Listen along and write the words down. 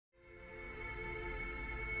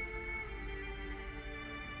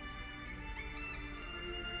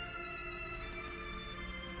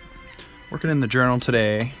Working in the journal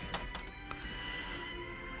today.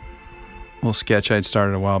 A little sketch I'd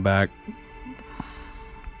started a while back.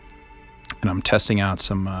 And I'm testing out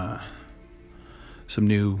some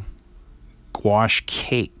new gouache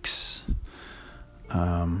cakes.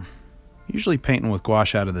 Usually painting with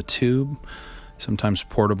gouache out of the tube. Sometimes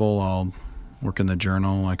portable. I'll work in the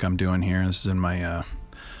journal like I'm doing here. This is in my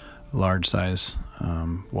large size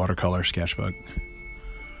watercolor sketchbook.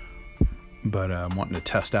 But I'm wanting to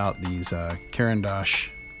test out these Carandash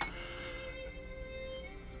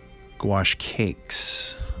gouache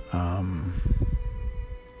cakes,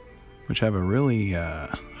 which have a really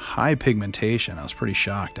high pigmentation. I was pretty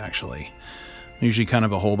shocked, actually. I'm usually kind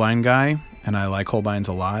of a Holbein guy, and I like Holbeins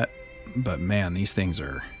a lot, but man, these things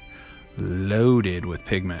are loaded with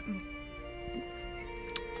pigment.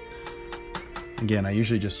 Again, I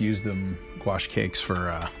usually just use them gouache cakes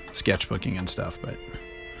for sketchbooking and stuff, but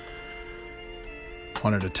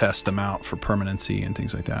wanted to test them out for permanency and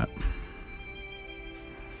things like that.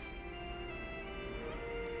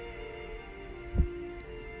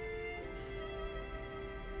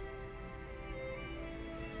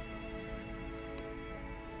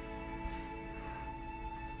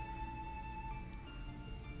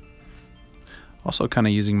 Also kind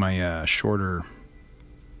of using my shorter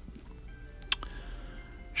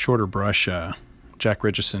brush, Jack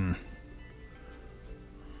Richardson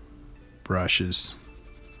brushes,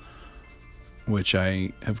 which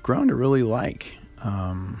I have grown to really like.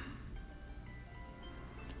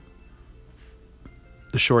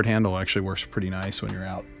 The short handle actually works pretty nice when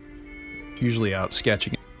you're usually out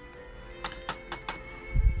sketching.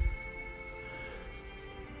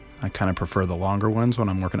 I kind of prefer the longer ones when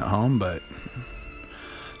I'm working at home, but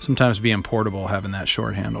sometimes being portable, having that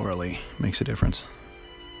short handle really makes a difference.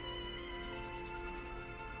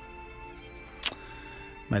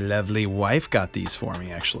 My lovely wife got these for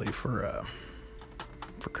me, actually, for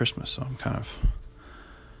Christmas, so I'm kind of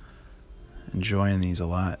enjoying these a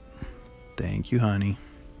lot. Thank you, honey.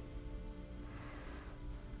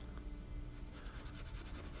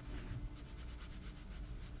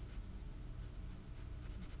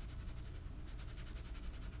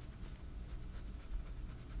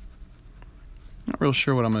 Not real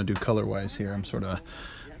sure what I'm going to do color-wise here. I'm sort of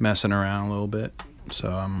messing around a little bit,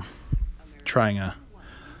 so I'm trying a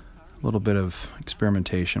little bit of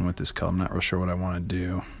experimentation with this color. I'm not real sure what I want to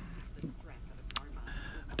do.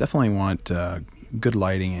 I definitely want good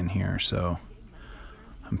lighting in here, so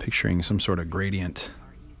I'm picturing some sort of gradient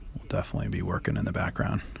will definitely be working in the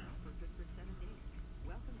background.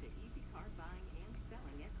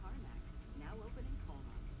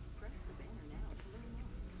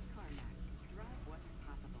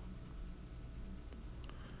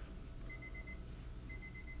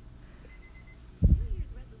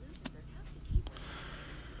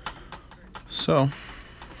 So,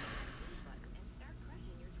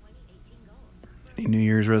 any New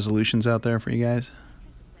Year's resolutions out there for you guys?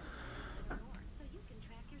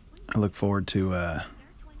 I look forward to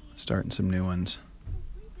starting some new ones.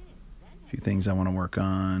 A few things I want to work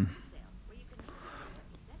on.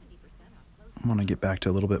 I want to get back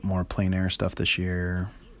to a little bit more plein air stuff this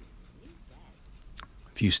year.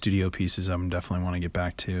 A few studio pieces I definitely want to get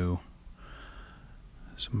back to.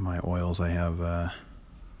 Some of my oils I have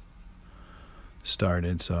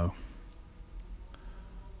started, so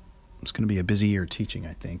it's going to be a busy year teaching,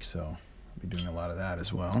 I think, so I'll be doing a lot of that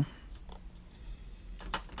as well.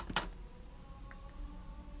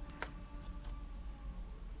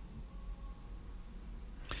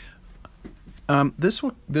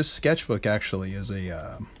 This sketchbook actually is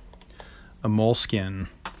a moleskin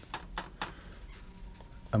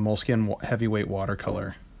heavyweight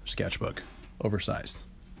watercolor sketchbook, oversized.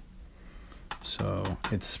 So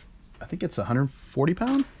I think it's 140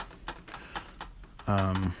 pound.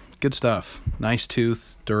 Good stuff. Nice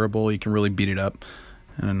tooth, durable. You can really beat it up.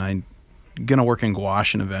 And I'm gonna work in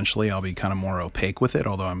gouache, and eventually I'll be kind of more opaque with it,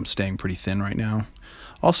 although I'm staying pretty thin right now.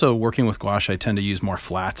 Also, working with gouache, I tend to use more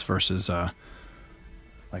flats versus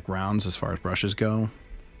like rounds as far as brushes go.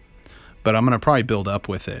 But I'm gonna probably build up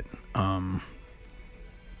with it and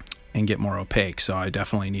get more opaque. So I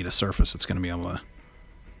definitely need a surface that's gonna be able to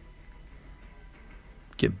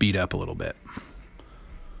get beat up a little bit.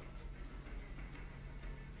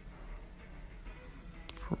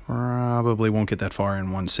 Probably won't get that far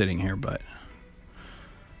in one sitting here, but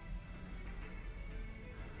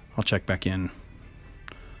I'll check back in,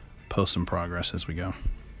 post some progress as we go.